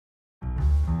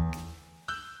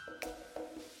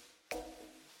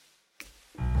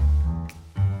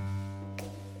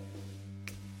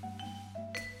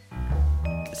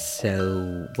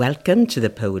So, welcome to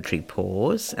the Poetry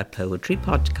Pause, a poetry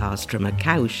podcast from a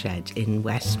cowshed in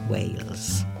West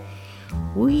Wales.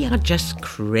 We are just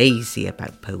crazy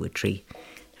about poetry,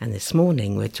 and this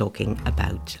morning we're talking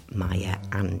about Maya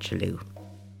Angelou.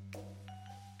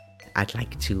 I'd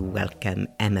like to welcome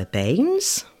Emma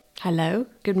Baines. Hello,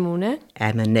 good morning.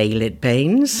 Emma Nail It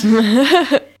Baines.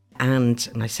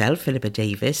 And myself, Philippa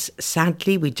Davis.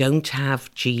 Sadly, we don't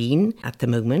have Jean at the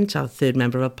moment, our third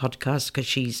member of our podcast, because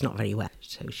she's not very well.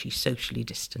 So she's socially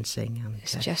distancing. And,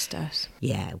 it's just us.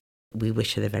 Yeah, we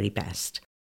wish her the very best.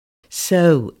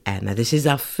 So, Emma, this is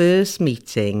our first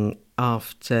meeting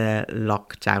after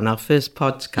lockdown, our first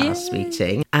podcast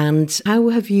meeting. And how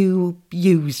have you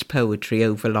used poetry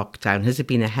over lockdown? Has it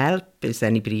been a help? Is there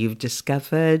anybody you've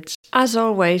discovered? As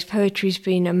always, poetry's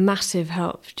been a massive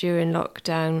help during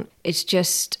lockdown. It's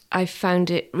just, I found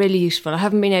it really useful. I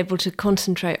haven't been able to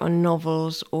concentrate on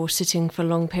novels or sitting for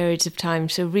long periods of time.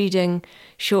 So reading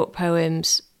short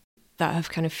poems that have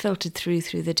kind of filtered through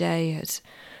the day has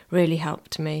really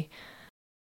helped me.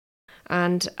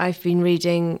 And I've been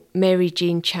reading Mary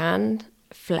Jean Chan,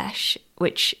 Flesh,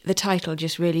 which the title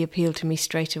just really appealed to me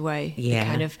straight away. Yeah. The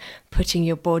kind of putting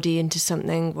your body into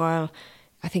something, while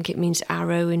I think it means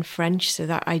arrow in French. So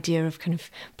that idea of kind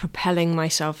of propelling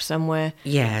myself somewhere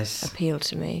appealed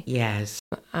to me. Yes.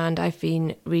 And I've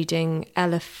been reading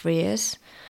Ella Frears,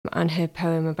 and her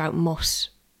poem about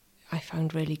moss I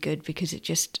found really good because it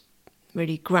just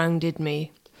really grounded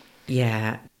me.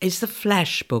 Yeah. Is the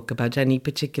Flesh book about any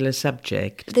particular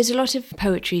subject? There's a lot of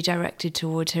poetry directed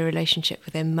towards her relationship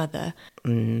with her mother.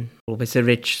 Always a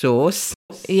rich source.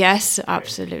 Yes,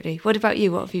 absolutely. What about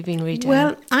you? What have you been reading?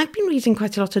 Well, I've been reading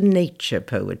quite a lot of nature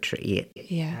poetry.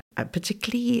 Yeah.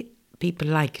 Particularly people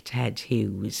like Ted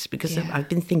Hughes, because I've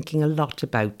been thinking a lot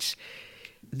about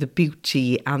the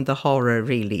beauty and the horror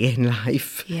really in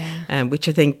life, which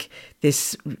I think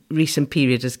this recent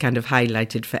period has kind of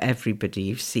highlighted for everybody.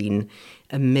 You've seen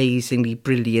amazingly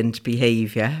brilliant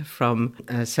behaviour from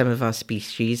some of our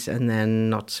species, and then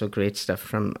not so great stuff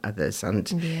from others. And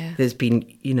there's been,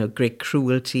 great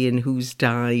cruelty in who's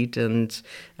died, and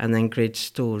then great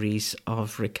stories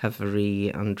of recovery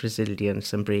and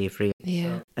resilience and bravery.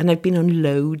 Yeah. And I've been on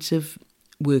loads of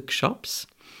workshops,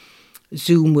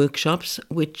 Zoom workshops,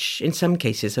 which in some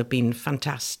cases have been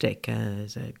fantastic.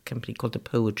 There's a company called The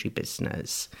Poetry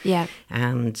Business. Yeah.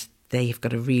 And they've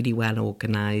got a really well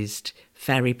organised,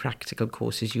 very practical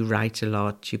courses. You write a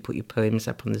lot, you put your poems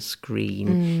up on the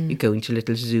screen, you go into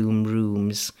little Zoom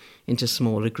rooms, into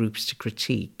smaller groups to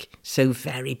critique. So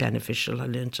very beneficial. I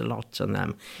learnt a lot on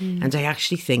them. And I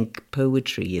actually think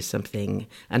poetry is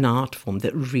an art form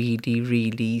that really,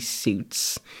 really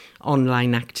suits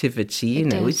online activity.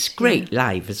 It's great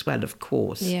live as well, of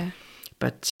course. Yeah.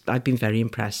 But I've been very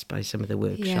impressed by some of the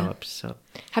workshops. Yeah. So.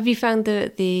 Have you found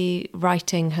that the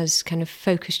writing has kind of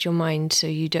focused your mind so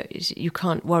you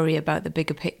can't worry about the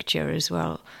bigger picture as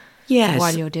well? Yes.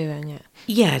 While you're doing it?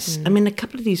 Yes. I mean, a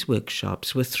couple of these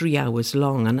workshops were 3 hours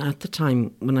long. And at the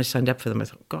time when I signed up for them, I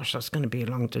thought, gosh, that's going to be a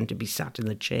long time to be sat in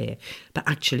the chair. But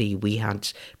actually, we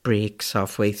had breaks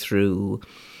halfway through.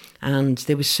 And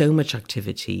there was so much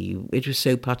activity. It was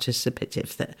so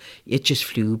participative that it just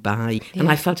flew by. Yeah.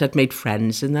 And I felt I'd made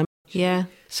friends in them. Yeah.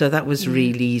 So that was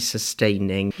really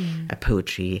sustaining.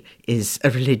 Poetry is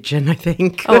a religion, I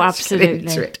think. Oh,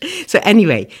 absolutely. So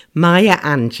anyway, Maya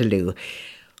Angelou.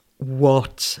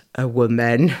 What a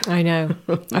woman. I know.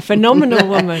 A phenomenal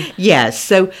woman. Yes.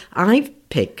 So I've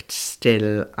picked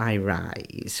Still I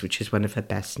Rise, which is one of her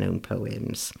best-known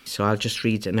poems. So I'll just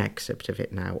read an excerpt of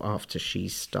it now after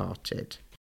she's started.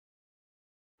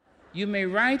 You may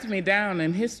write me down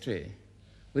in history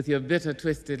with your bitter,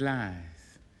 twisted lies.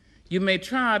 You may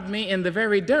trod me in the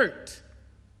very dirt,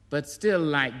 but still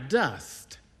like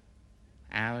dust,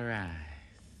 I'll rise.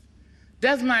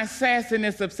 Does my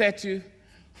sassiness upset you?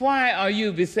 Why are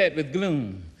you beset with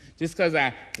gloom? Just because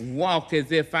I walk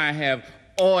as if I have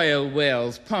oil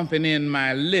wells pumping in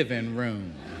my living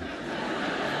room.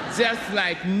 Just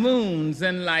like moons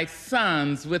and like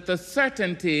suns with the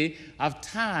certainty of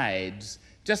tides,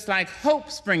 just like hope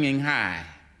springing high,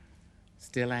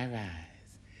 still I rise.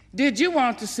 Did you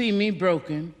want to see me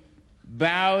broken,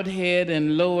 bowed head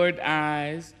and lowered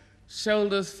eyes,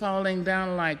 shoulders falling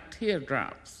down like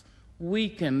teardrops,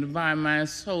 weakened by my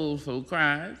soulful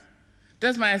cries?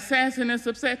 Does my sassiness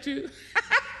upset you?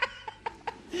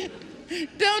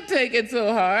 Don't take it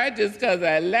so hard just because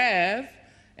I laugh,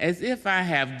 as if I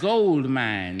have gold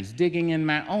mines digging in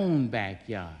my own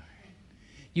backyard.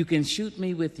 You can shoot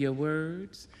me with your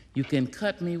words. You can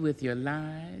cut me with your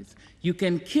lies. You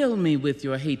can kill me with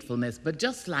your hatefulness. But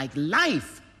just like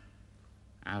life,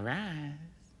 I rise.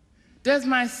 Does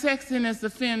my sexiness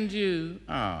offend you?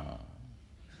 Oh.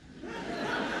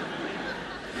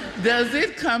 Does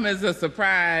it come as a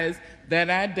surprise that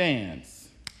I dance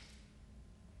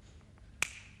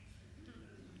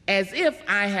as if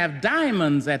I have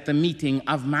diamonds at the meeting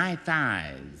of my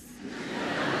thighs?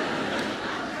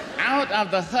 Out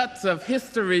of the huts of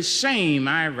history's shame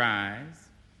I rise.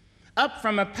 Up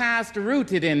from a past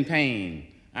rooted in pain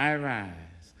I rise.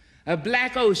 A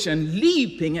black ocean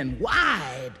leaping and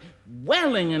wide,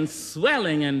 welling and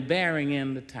swelling and bearing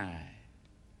in the tide.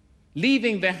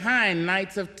 Leaving behind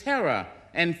nights of terror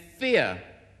and fear,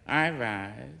 I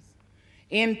rise.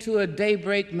 Into a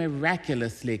daybreak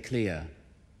miraculously clear,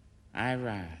 I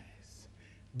rise.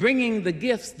 Bringing the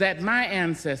gifts that my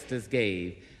ancestors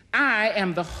gave. I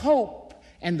am the hope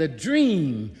and the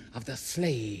dream of the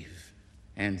slave.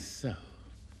 And so,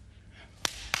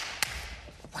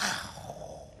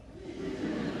 wow.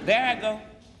 There I go.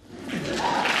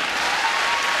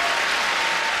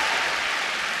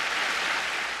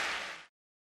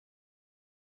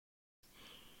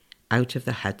 Out of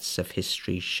the huts of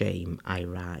history's shame I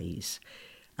rise.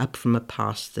 Up from a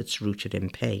past that's rooted in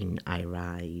pain I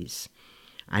rise.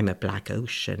 I'm a black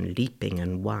ocean leaping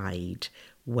and wide,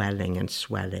 welling and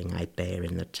swelling I bear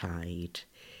in the tide.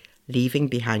 Leaving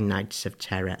behind nights of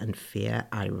terror and fear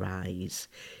I rise.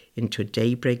 Into a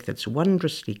daybreak that's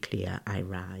wondrously clear I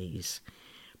rise.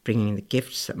 Bringing the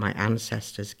gifts that my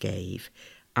ancestors gave.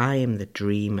 I am the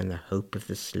dream and the hope of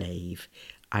the slave.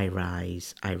 I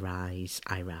rise, I rise,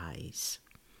 I rise.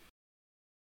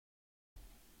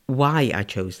 Why I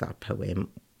chose that poem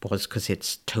was because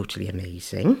it's totally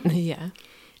amazing. Yeah.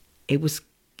 It was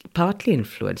partly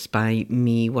influenced by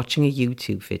me watching a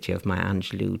YouTube video of Maya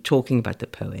Angelou talking about the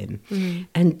poem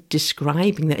and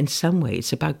describing that in some way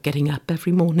it's about getting up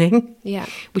every morning. Yeah.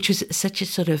 Which was such a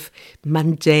sort of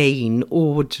mundane,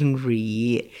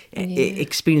 ordinary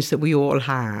experience that we all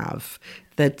have.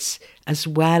 That as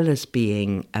well as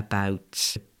being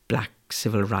about black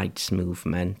civil rights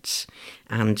movement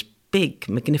and big,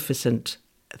 magnificent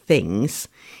things,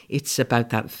 it's about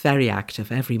that very act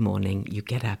of every morning you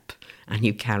get up and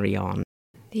you carry on.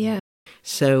 Yeah.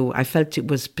 So I felt it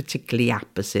was particularly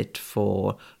apposite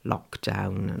for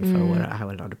lockdown and for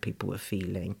how a lot of people were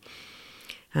feeling.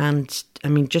 And I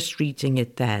mean, just reading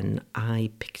it then, I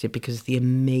picked it because of the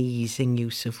amazing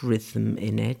use of rhythm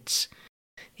in it.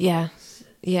 Yeah.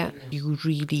 Yeah. You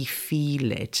really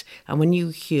feel it. And when you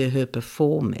hear her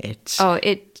perform it... Oh,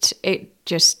 it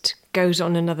just goes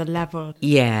on another level.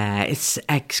 Yeah, it's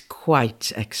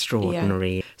quite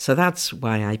extraordinary. Yeah. So that's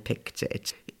why I picked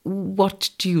it.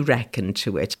 What do you reckon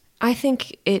to it? I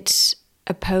think it's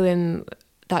a poem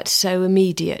that's so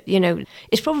immediate. You know,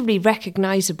 it's probably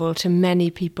recognisable to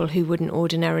many people who wouldn't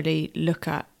ordinarily look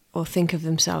at or think of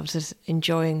themselves as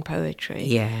enjoying poetry.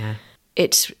 Yeah.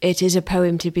 It is a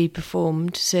poem to be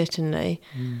performed, certainly.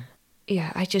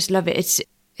 Yeah, I just love it.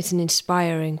 It's an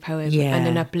inspiring poem and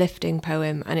an uplifting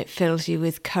poem, and it fills you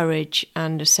with courage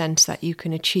and a sense that you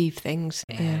can achieve things.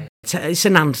 Yeah. It's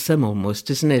an anthem almost,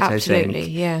 isn't it? Absolutely, I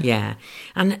think? yeah. Yeah.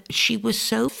 And she was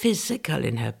so physical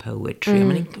in her poetry. I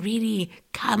mean, it really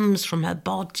comes from her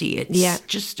body. It's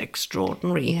just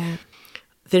extraordinary. Yeah.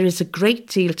 There is a great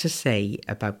deal to say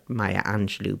about Maya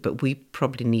Angelou, but we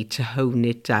probably need to hone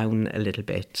it down a little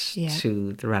bit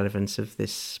to the relevance of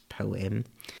this poem.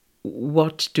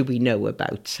 What do we know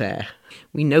about her?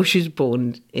 We know she was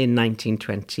born in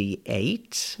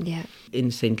 1928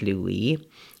 in St. Louis,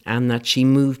 and that she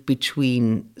moved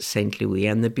between St. Louis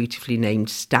and the beautifully named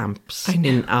Stamps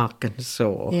in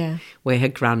Arkansas, where her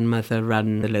grandmother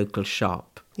ran the local shop.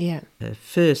 Yeah. Her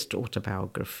first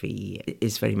autobiography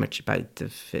is very much about the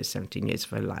first 17 years of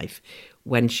her life,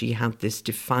 when she had this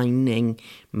defining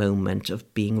moment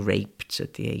of being raped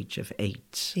at the age of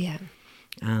 8. Yeah.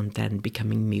 And then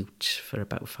becoming mute for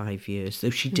about 5 years, though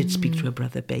she did speak to her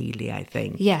brother Bailey, I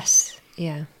think. Yes,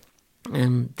 yeah.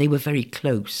 They were very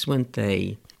close, weren't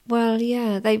they? Well,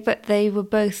 yeah, but they were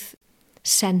both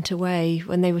sent away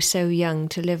when they were so young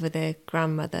to live with their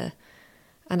grandmother.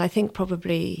 And I think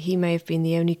probably he may have been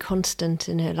the only constant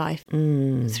in her life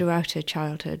throughout her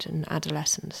childhood and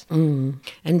adolescence.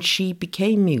 And she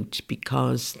became mute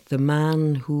because the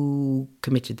man who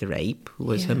committed the rape, who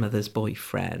was her mother's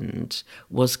boyfriend,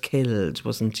 was killed,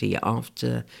 wasn't he,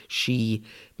 after she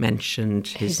mentioned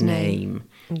his name.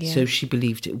 Yeah. So she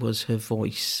believed it was her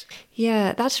voice.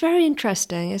 Yeah, that's very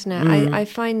interesting, isn't it? I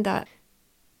find that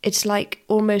it's like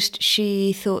almost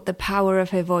she thought the power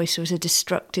of her voice was a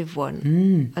destructive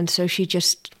one. And so she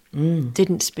just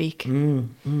didn't speak.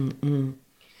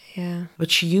 Yeah.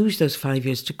 But she used those 5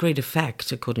 years to great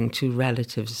effect, according to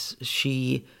relatives.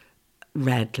 She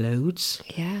read loads.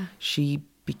 Yeah. She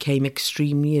became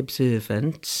extremely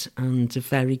observant and a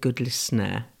very good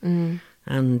listener.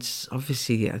 And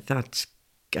obviously that,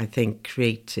 I think,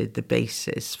 created the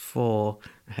basis for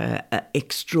her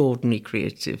extraordinary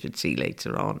creativity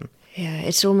later on. Yeah,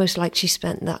 it's almost like she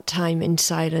spent that time in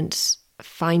silence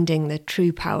finding the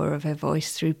true power of her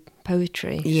voice through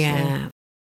poetry. Yeah. So.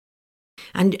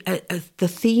 And the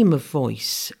theme of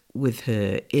voice with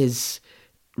her is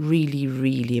really,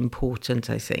 really important,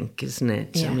 I think, isn't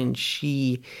it? Yeah. I mean,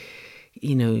 she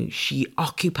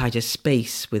occupied a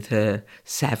space with her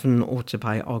 7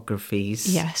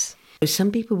 autobiographies. Yes.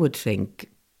 Some people would think,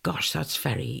 gosh, that's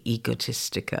very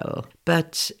egotistical.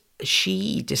 But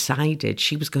she decided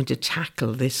she was going to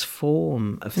tackle this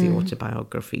form of the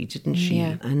autobiography, didn't she?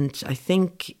 Yeah. And I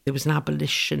think there was an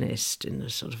abolitionist in the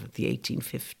sort of the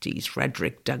 1850s,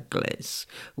 Frederick Douglass,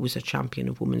 who was a champion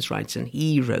of women's rights, and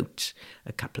he wrote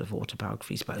a couple of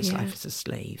autobiographies about his life as a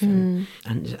slave and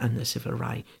the civil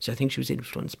rights. So I think she was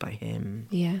influenced by him.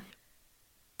 Yeah.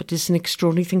 But it's an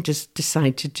extraordinary thing to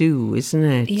decide to do, isn't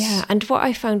it? Yeah, and what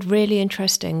I found really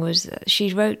interesting was that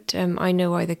she wrote I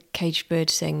Know Why the Caged Bird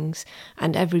Sings,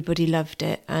 and everybody loved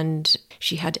it, and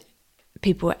she had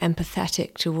people were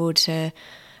empathetic towards her.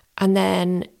 And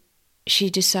then she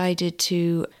decided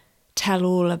to tell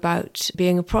all about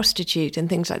being a prostitute and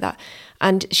things like that.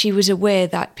 And she was aware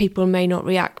that people may not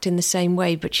react in the same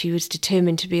way, but she was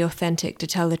determined to be authentic, to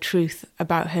tell the truth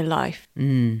about her life.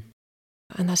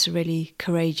 And that's a really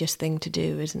courageous thing to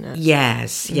do, isn't it?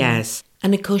 Yes, yes.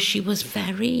 And of course, she was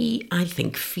very, I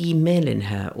think, female in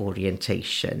her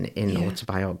orientation in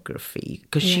autobiography,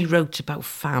 because she wrote about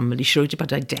family, she wrote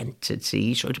about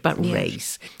identity, she wrote about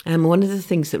race. One of the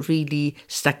things that really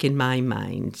stuck in my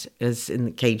mind is in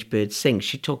The Caged Bird Sings,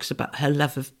 she talks about her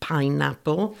love of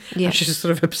pineapple. Yes. She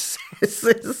sort of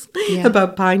obsesses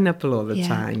about pineapple all the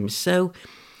time. So,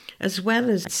 as well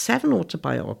as 7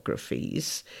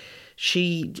 autobiographies,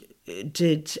 she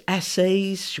did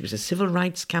essays, she was a civil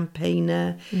rights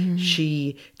campaigner,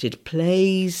 she did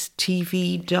plays,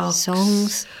 TV docs.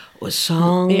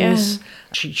 Songs. Yeah.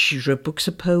 She wrote books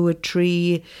of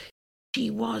poetry. She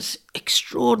was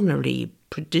extraordinarily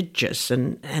prodigious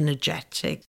and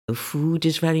energetic. Food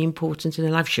is very important in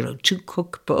her life. She wrote 2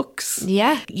 cookbooks.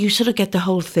 Yeah. You sort of get the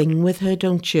whole thing with her,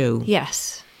 don't you?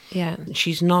 Yes. Yeah.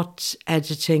 She's not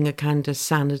editing a kind of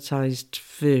sanitized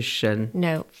version.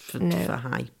 No. For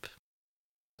hype.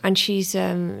 And she's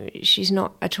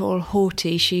not at all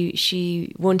haughty.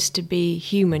 She wants to be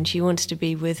human. She wants to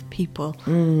be with people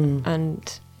and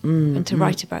to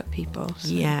write about people.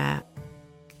 So. Yeah.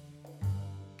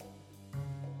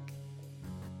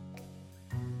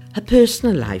 Her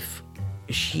personal life,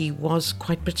 she was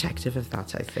quite protective of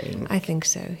that, I think. I think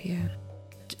so, yeah.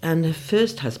 And her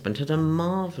first husband had a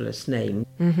marvellous name,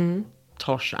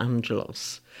 Tosh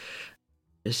Angelos.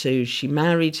 So she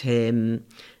married him.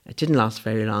 It didn't last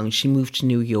very long. She moved to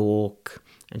New York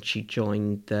and she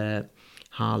joined the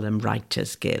Harlem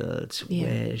Writers Guild,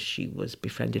 where she was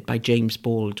befriended by James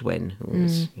Baldwin, who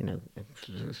was, a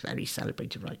very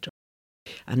celebrated writer.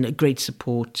 And a great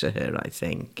support to her, I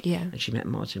think. Yeah. And she met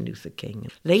Martin Luther King.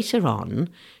 Later on,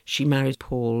 she married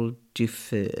Paul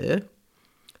Dufour,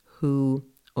 who,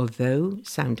 although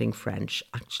sounding French,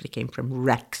 actually came from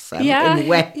Wrexham in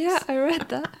Wales. Yeah, I read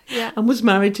that. Yeah. And was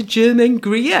married to Germaine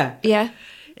Greer. Yeah.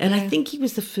 And I think he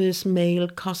was the first male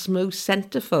Cosmo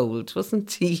centerfold,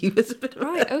 wasn't he? He was a bit of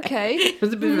okay. He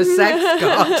was a bit of a sex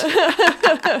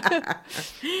god.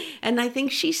 And I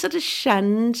think she sort of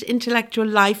shunned intellectual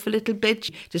life a little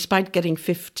bit, despite getting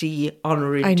 50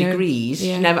 honorary degrees.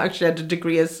 Yeah. She never actually had a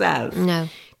degree herself. No.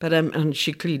 But and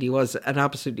she clearly was an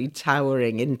absolutely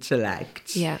towering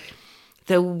intellect. Yeah.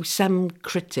 Though some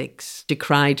critics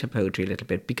decried her poetry a little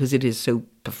bit because it is so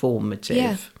performative.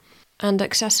 Yeah. And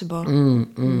accessible.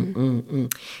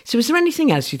 So is there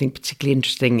anything else you think particularly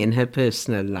interesting in her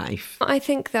personal life? I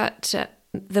think that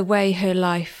the way her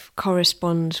life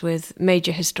corresponds with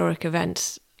major historic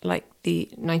events like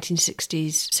the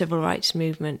 1960s civil rights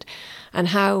movement, and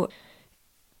how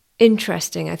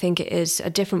interesting I think it is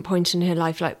at different points in her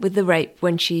life, like with the rape,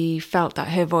 when she felt that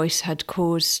her voice had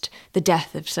caused the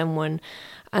death of someone,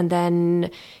 and then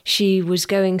she was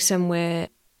going somewhere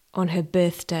on her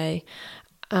birthday,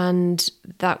 and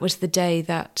that was the day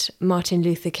that Martin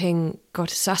Luther King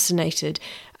got assassinated,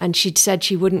 and she'd said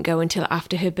she wouldn't go until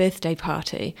after her birthday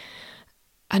party.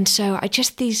 And so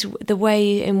the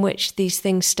way in which these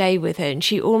things stay with her, and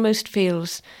she almost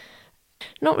feels,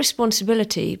 not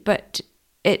responsibility, but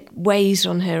it weighs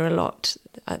on her a lot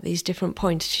at these different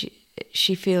points.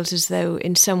 She feels as though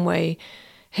in some way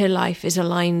her life is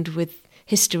aligned with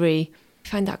history. I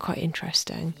find that quite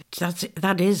interesting.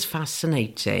 That is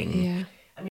fascinating. Yeah.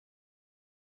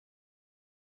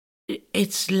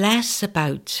 It's less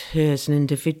about her as an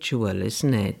individual,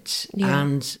 isn't it? Yeah.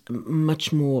 And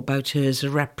much more about her as a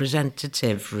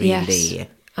representative, really. Yes,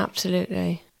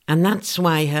 absolutely. And that's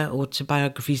why her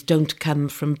autobiographies don't come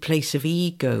from a place of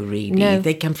ego, really. No.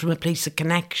 They come from a place of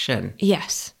connection.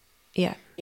 Yes, yeah.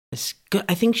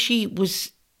 I think she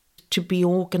was to be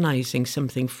organising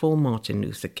something for Martin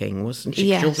Luther King, wasn't she?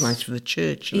 Yes. She organised for the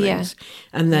church and things.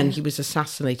 And then he was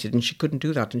assassinated and she couldn't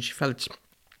do that, and she felt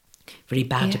very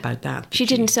bad about that. She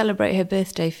didn't celebrate her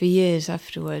birthday for years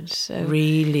afterwards. So.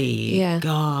 Really? Yeah.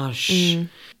 Gosh.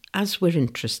 As we're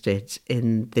interested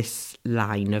in this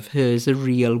line of her as a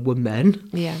real woman,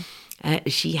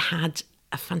 she had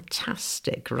a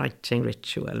fantastic writing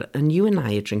ritual. And you and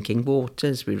I are drinking water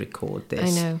as we record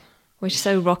this. I know. We're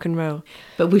so rock and roll.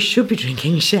 But we should be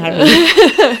drinking sherry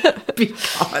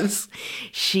because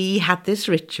she had this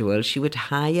ritual. She would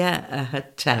hire a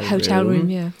hotel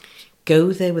room,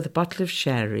 go there with a bottle of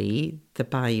sherry, the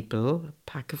Bible, a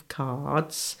pack of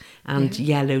cards, and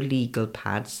yellow legal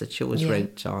pads that she always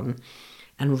wrote on.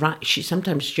 And she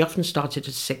often started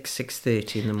at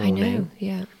 6:30 in the morning. I know,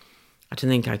 yeah. I don't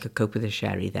think I could cope with a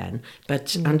sherry then.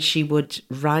 But and she would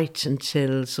write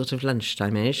until sort of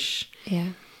lunchtime-ish.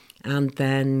 Yeah. And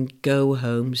then go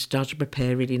home, start to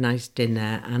prepare a really nice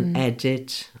dinner and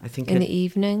edit. I think in the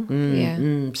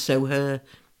evening, so her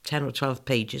 10 or 12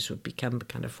 pages would become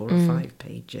kind of 4 or 5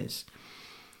 pages.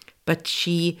 But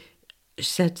she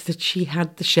said that she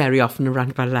had the sherry often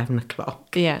around about 11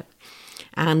 o'clock. Yeah.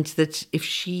 And that if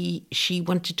she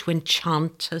wanted to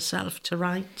enchant herself to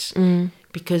write,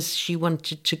 because she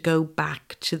wanted to go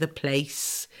back to the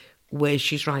place where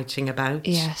she's writing about.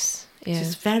 Yes. Yeah.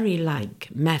 It's very like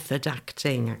method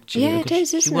acting, actually. Yeah, it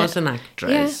is, isn't it? She was an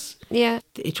actress. Yeah.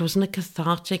 It wasn't a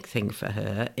cathartic thing for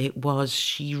her. It was,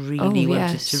 she really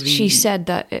wanted to read. She said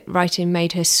that writing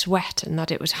made her sweat and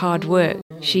that it was hard work.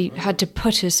 She had to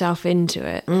put herself into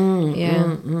it.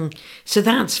 So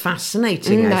that's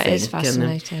fascinating, I think. That is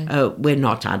fascinating. And, we're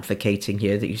not advocating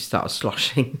here that you start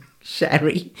sloshing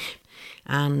sherry.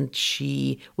 And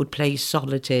she would play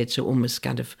solitaire to almost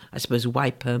kind of, I suppose,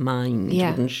 wipe her mind,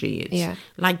 wouldn't she? It's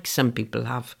like some people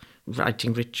have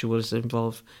writing rituals that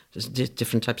involve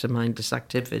different types of mindless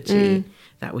activity.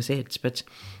 That was it. But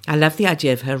I love the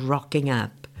idea of her rocking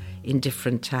up in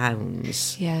different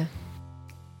towns. Yeah.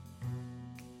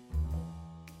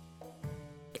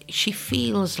 She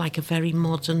feels like a very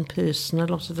modern person a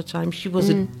lot of the time. She was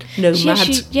a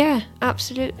nomad. Yeah,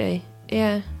 absolutely.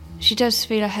 Yeah. She does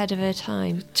feel ahead of her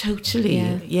time. Totally,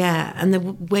 yeah. And the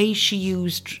way she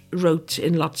wrote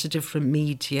in lots of different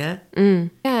media.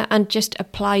 Yeah, and just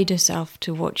applied herself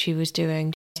to what she was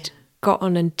doing. Just got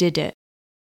on and did it.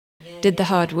 Did the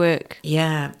hard work.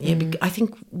 Yeah. I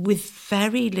think with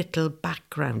very little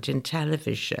background in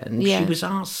television, she was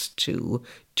asked to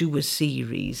do a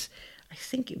series. I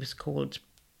think it was called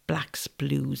Black's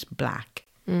Blues Black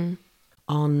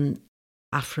on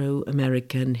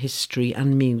Afro-American history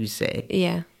and music.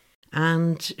 Yeah.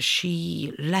 And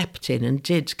she leapt in and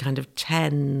did kind of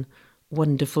 10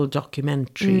 wonderful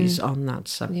documentaries on that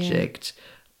subject,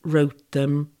 wrote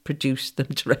them, produced them,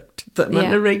 directed them, and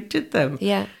narrated them.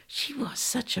 Yeah. She was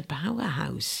such a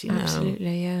powerhouse,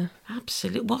 Absolutely, yeah.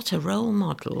 Absolutely. What a role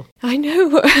model. I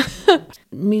know.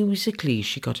 Musically,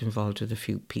 she got involved with a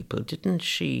few people, didn't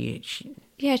she?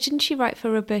 Yeah, didn't she write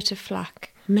for Roberta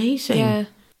Flack? Amazing. Yeah.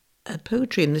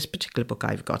 Poetry in this particular book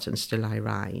I've got, And Still I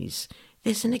Rise,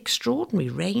 there's an extraordinary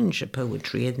range of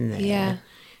poetry in there. Yeah.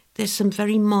 There's some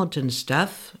very modern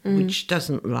stuff which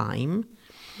doesn't rhyme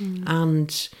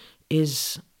and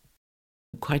is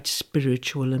quite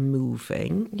spiritual and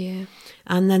moving. Yeah.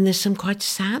 And then there's some quite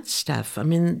sad stuff. I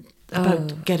mean,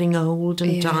 about getting old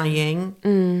and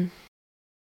dying.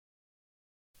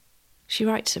 She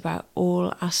writes about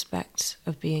all aspects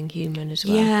of being human as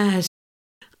well. Yes.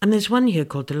 And there's one here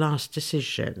called The Last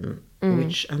Decision,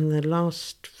 which, and the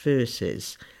last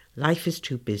verses, life is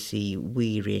too busy,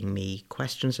 wearying me,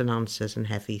 questions and answers and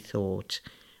heavy thought.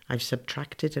 I've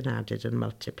subtracted and added and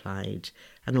multiplied,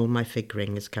 and all my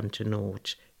figuring has come to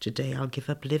naught. Today I'll give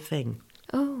up living.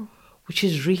 Oh. Which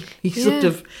is really sort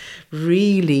of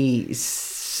really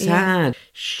sad.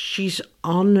 She's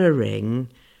honouring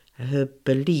her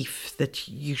belief that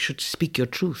you should speak your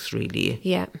truth, really.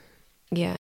 Yeah,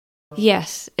 yeah.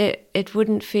 Yes, it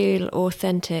wouldn't feel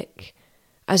authentic,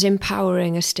 as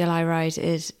empowering as Still I Rise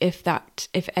is, if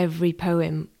every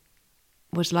poem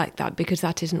was like that, because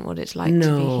that isn't what it's like to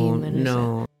be human, is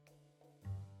it?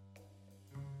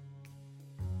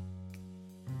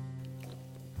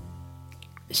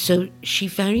 So she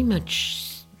very much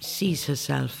sees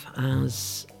herself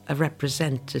as a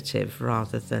representative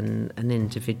rather than an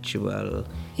individual.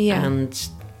 Yeah. And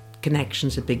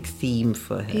connection's a big theme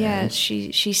for her. Yeah,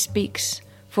 she speaks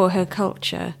for her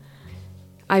culture.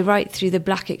 I write through the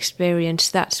black experience,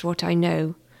 that's what I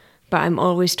know, but I'm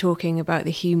always talking about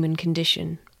the human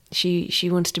condition. She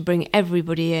wants to bring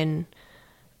everybody in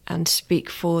and speak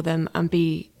for them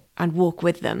and walk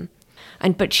with them.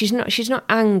 But she's not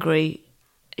angry.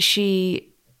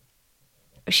 She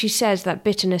says that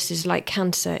bitterness is like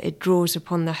cancer, it draws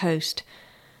upon the host.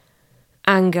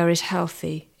 Anger is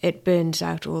healthy, it burns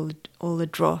out all the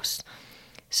dross.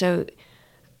 So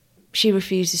she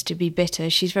refuses to be bitter.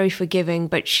 She's very forgiving,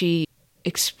 but she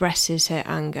expresses her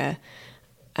anger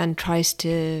and tries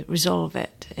to resolve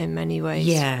it in many ways.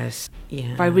 Yes,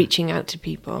 yeah. By reaching out to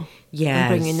people, and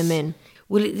bringing them in.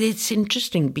 Well, it's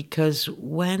interesting because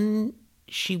when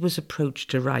she was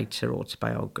approached to write her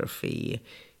autobiography,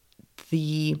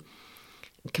 the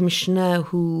commissioner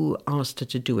who asked her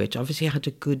to do it obviously had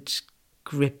a good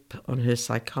grip on her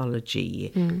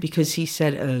psychology, because he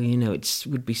said, it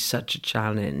would be such a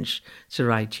challenge to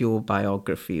write your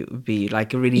biography. It would be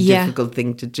like a really difficult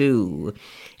thing to do.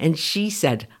 And she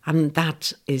said, and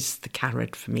that is the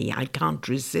carrot for me. I can't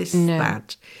resist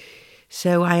that.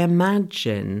 So I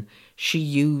imagine she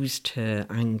used her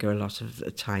anger a lot of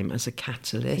the time as a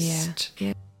catalyst.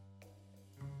 Yeah.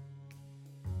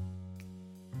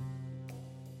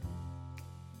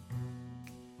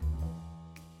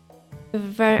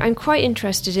 I'm quite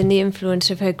interested in the influence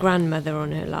of her grandmother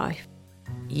on her life.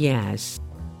 Yes.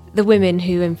 The women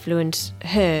who influenced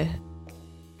her.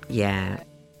 Yeah.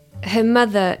 Her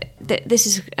mother, this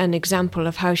is an example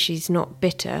of how she's not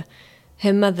bitter.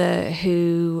 Her mother,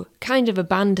 who kind of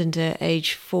abandoned her at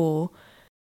age 4,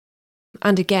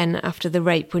 and again after the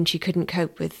rape when she couldn't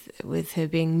cope with her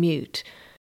being mute.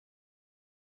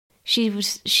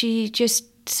 She just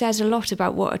says a lot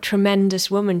about what a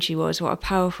tremendous woman she was, what a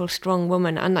powerful, strong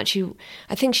woman, and that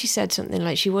I think she said something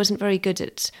like she wasn't very good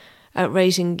at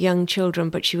raising young children,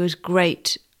 but she was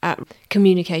great at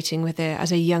communicating with her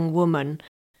as a young woman.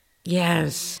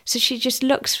 Yes. So she just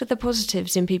looks for the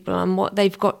positives in people and what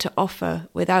they've got to offer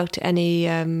without any,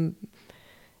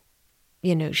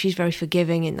 she's very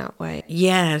forgiving in that way.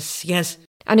 Yes, yes.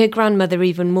 And her grandmother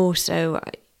even more so.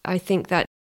 I think that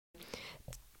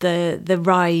the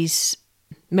rise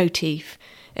motif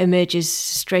emerges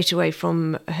straight away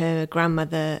from her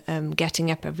grandmother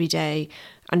getting up every day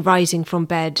and rising from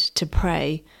bed to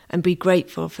pray and be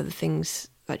grateful for the things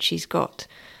that she's got.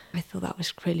 I thought that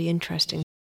was really interesting.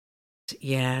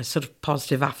 Yeah, sort of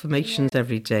positive affirmations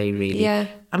every day, really. Yeah.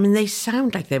 I mean, they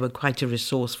sound like they were quite a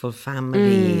resourceful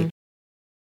family.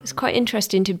 It's quite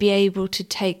interesting to be able to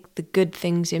take the good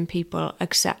things in people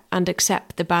accept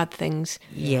the bad things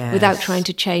without trying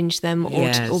to change them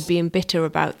or being bitter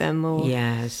about them.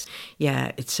 Yes.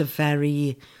 Yeah, it's a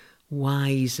very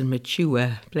wise and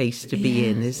mature place to be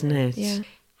in, isn't it? Yeah.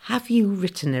 Have you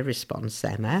written a response,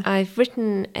 Emma? I've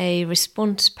written a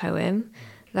response poem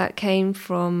that came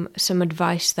from some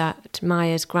advice that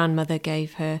Maya's grandmother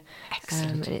gave her.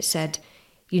 Excellent. And it said,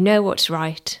 "You know what's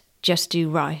right, just do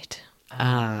right."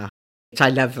 Ah, I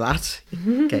love that.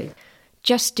 Okay.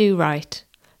 Just do right.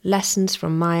 Lessons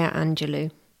from Maya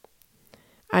Angelou.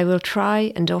 I will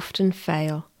try and often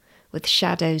fail, with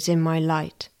shadows in my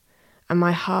light, and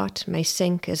my heart may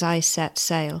sink as I set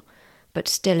sail, but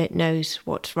still it knows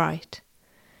what's right.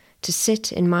 To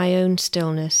sit in my own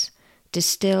stillness,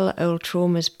 distill old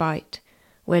trauma's bite,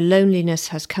 where loneliness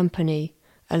has company,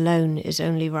 alone is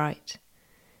only right.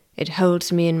 It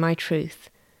holds me in my truth,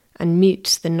 and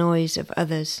mutes the noise of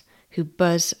others who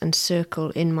buzz and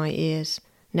circle in my ears,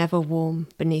 never warm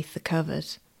beneath the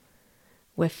covers.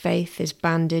 Where faith is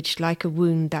bandaged like a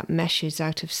wound that meshes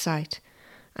out of sight,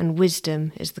 and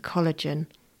wisdom is the collagen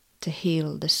to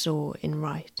heal the sore in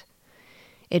right.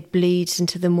 It bleeds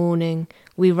into the morning,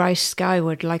 we rise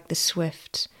skyward like the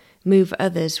swifts, move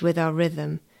others with our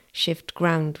rhythm, shift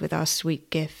ground with our sweet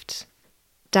gifts.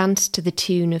 Dance to the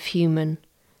tune of human,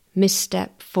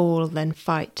 misstep, fall, then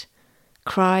fight.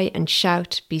 Cry and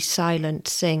shout, be silent,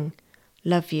 sing,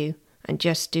 love you, and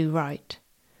just do right.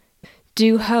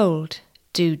 Do hold,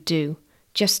 do,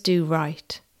 just do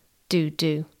right,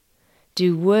 do.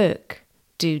 Do work,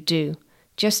 do,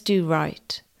 just do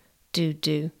right,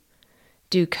 do.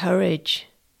 Do courage,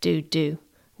 do,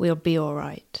 we'll be all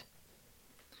right.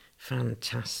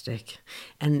 Fantastic.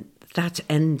 And that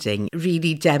ending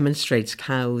really demonstrates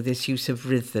how this use of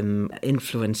rhythm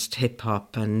influenced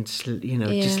hip-hop and,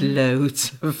 just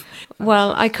loads of...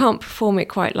 Well, I can't perform it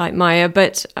quite like Maya,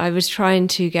 but I was trying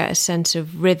to get a sense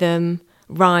of rhythm,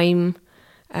 rhyme,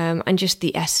 and just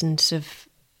the essence of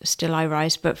Still I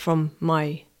Rise, but from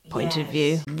my point of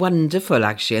view. Wonderful,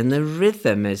 actually. And the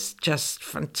rhythm is just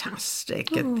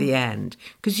fantastic at the end.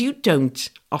 Because you don't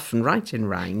often write in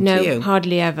rhyme, do you? No,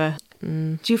 hardly ever.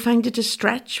 Do you find it a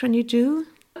stretch when you do?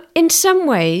 In some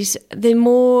ways, the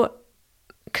more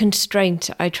constraint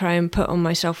I try and put on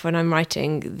myself when I'm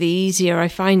writing, the easier I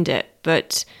find it.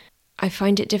 But I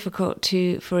find it difficult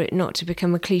for it not to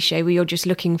become a cliche where you're just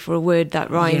looking for a word that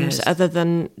rhymes other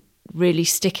than really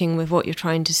sticking with what you're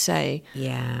trying to say.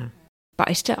 Yeah.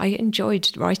 But I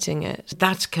enjoyed writing it.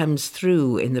 That comes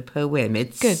through in the poem.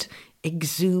 It's good.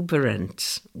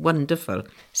 Exuberant. Wonderful.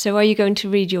 So are you going to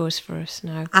read yours for us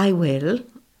now? I will.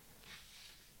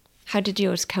 How did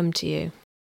yours come to you?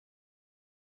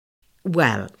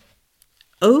 Well,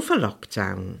 over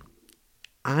lockdown,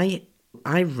 I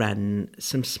run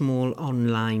some small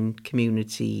online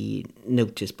community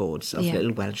notice boards of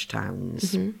little Welsh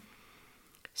towns. Mm-hmm.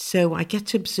 So I get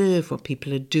to observe what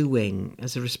people are doing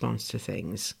as a response to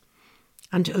things.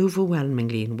 And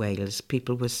overwhelmingly in Wales,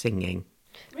 people were singing.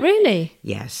 Really?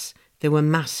 Yes. There were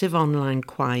massive online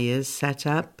choirs set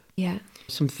up. Yeah.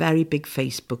 Some very big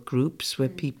Facebook groups where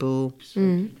people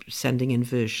sending in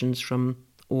versions from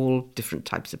all different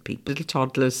types of people. Little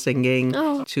toddlers singing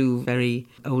to very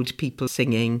old people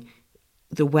singing.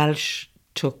 The Welsh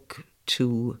took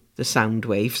to the sound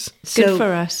waves. Good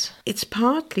for us. It's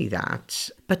partly that,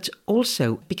 but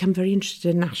also become very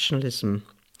interested in nationalism.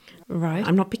 Right.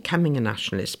 I'm not becoming a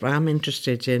nationalist, but I'm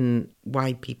interested in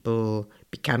why people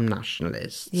become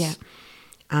nationalists. Yeah.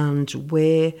 And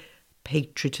where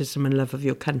patriotism and love of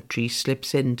your country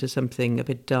slips into something a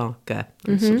bit darker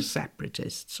and sort of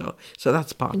separatist. So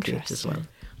that's part of it as well.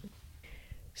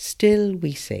 Still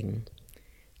we sing.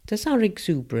 Does our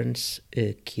exuberance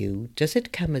irk you? Does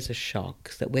it come as a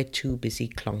shock that we're too busy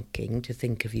clonking to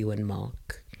think of you and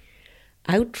mock?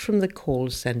 Out from the call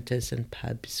centres and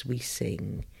pubs we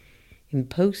sing. In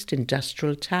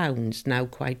post-industrial towns, now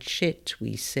quite shit,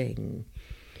 we sing.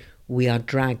 We are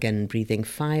dragon breathing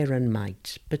fire and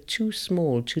might, but too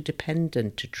small, too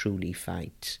dependent to truly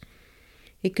fight.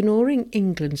 Ignoring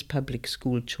England's public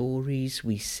school Tories,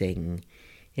 we sing.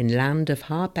 In land of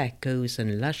harp echoes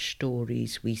and lush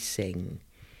stories, we sing.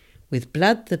 With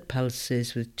blood that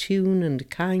pulses, with tune and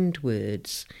kind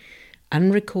words,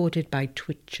 unrecorded by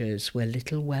twitchers, we're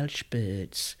little Welsh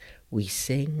birds. We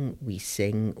sing, we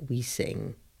sing, we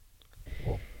sing.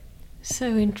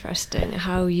 So interesting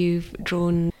how you've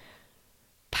drawn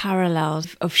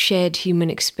parallels of shared human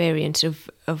experience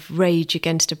of rage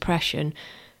against oppression,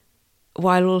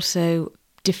 while also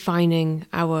defining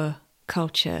our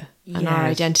culture and our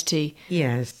identity.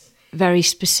 Yes. Very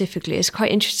specifically. It's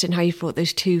quite interesting how you brought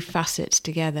those two facets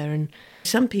together. And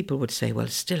some people would say, well,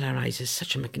 Still I Rise is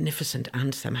such a magnificent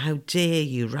anthem. How dare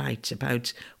you write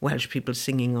about Welsh people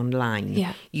singing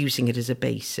online, using it as a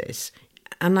basis?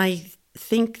 And I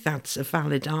think that's a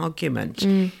valid argument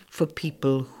for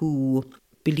people who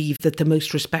believe that the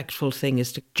most respectful thing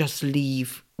is to just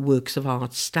leave works of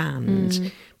art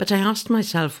stand. But I asked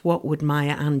myself, what would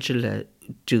Maya Angelou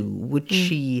do? Would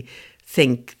she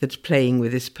think that playing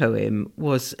with this poem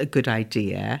was a good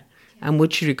idea? And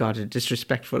would she regard it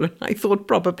disrespectful? And I thought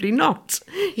probably not.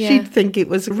 Yeah. She'd think it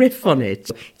was a riff on it.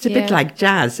 It's a bit like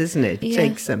jazz, isn't it? Yeah.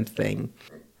 Take something.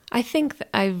 I think that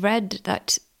I read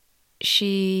that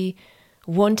she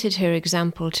wanted her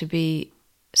example to be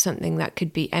something that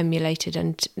could be emulated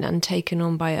and taken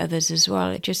on by others as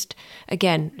well. It just,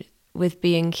 again, with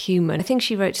being human. I think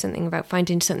she wrote something about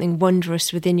finding something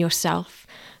wondrous within yourself.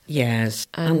 Yes.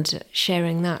 And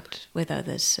sharing that with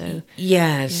others. So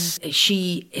yes,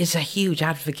 she is a huge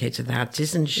advocate of that,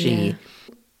 isn't she? Yeah.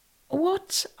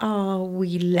 What are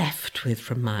we left with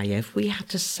from Maya? If we had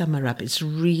to sum her up, it's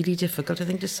really difficult, I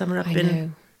think, to sum her up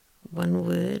in one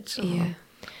word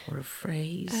or a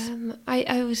phrase.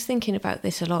 I was thinking about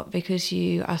this a lot because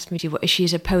you asked me,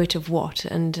 she's a poet of what?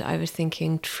 And I was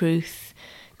thinking truth,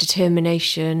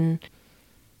 determination.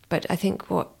 But I think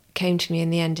what came to me in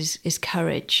the end is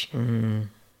courage. And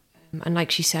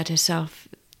like she said herself,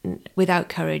 without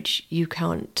courage you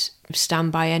can't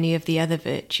stand by any of the other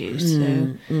virtues.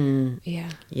 So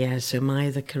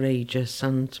Maya the courageous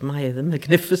and Maya the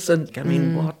magnificent. I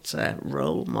mean, what a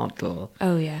role model.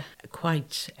 Oh yeah,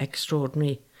 quite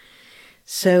extraordinary.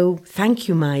 So thank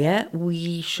you, Maya.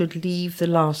 We should leave the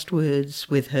last words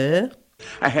with her.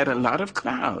 I had a lot of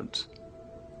clouds,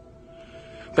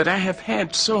 But I have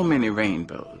had so many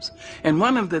rainbows. And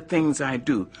one of the things I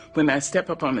do when I step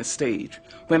up on a stage,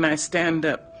 when I stand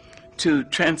up to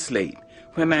translate,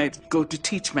 when I go to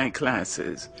teach my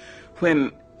classes,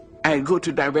 when I go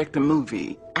to direct a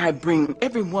movie, I bring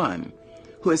everyone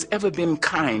who has ever been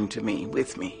kind to me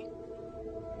with me.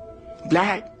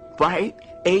 Black, white,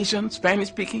 Asian,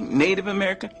 Spanish-speaking, Native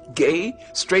American, gay,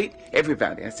 straight,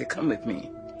 everybody. I say, come with me.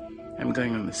 I'm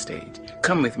going on the stage.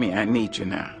 Come with me, I need you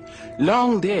now.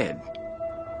 Long dead.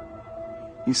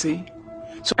 You see?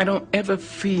 So I don't ever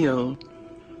feel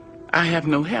I have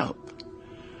no help.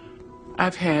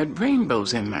 I've had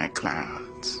rainbows in my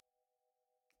clouds.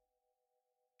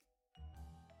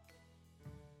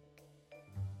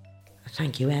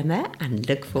 Thank you, Emma, and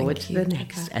look forward to the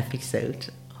next episode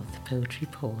of the Poetry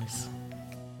Pause.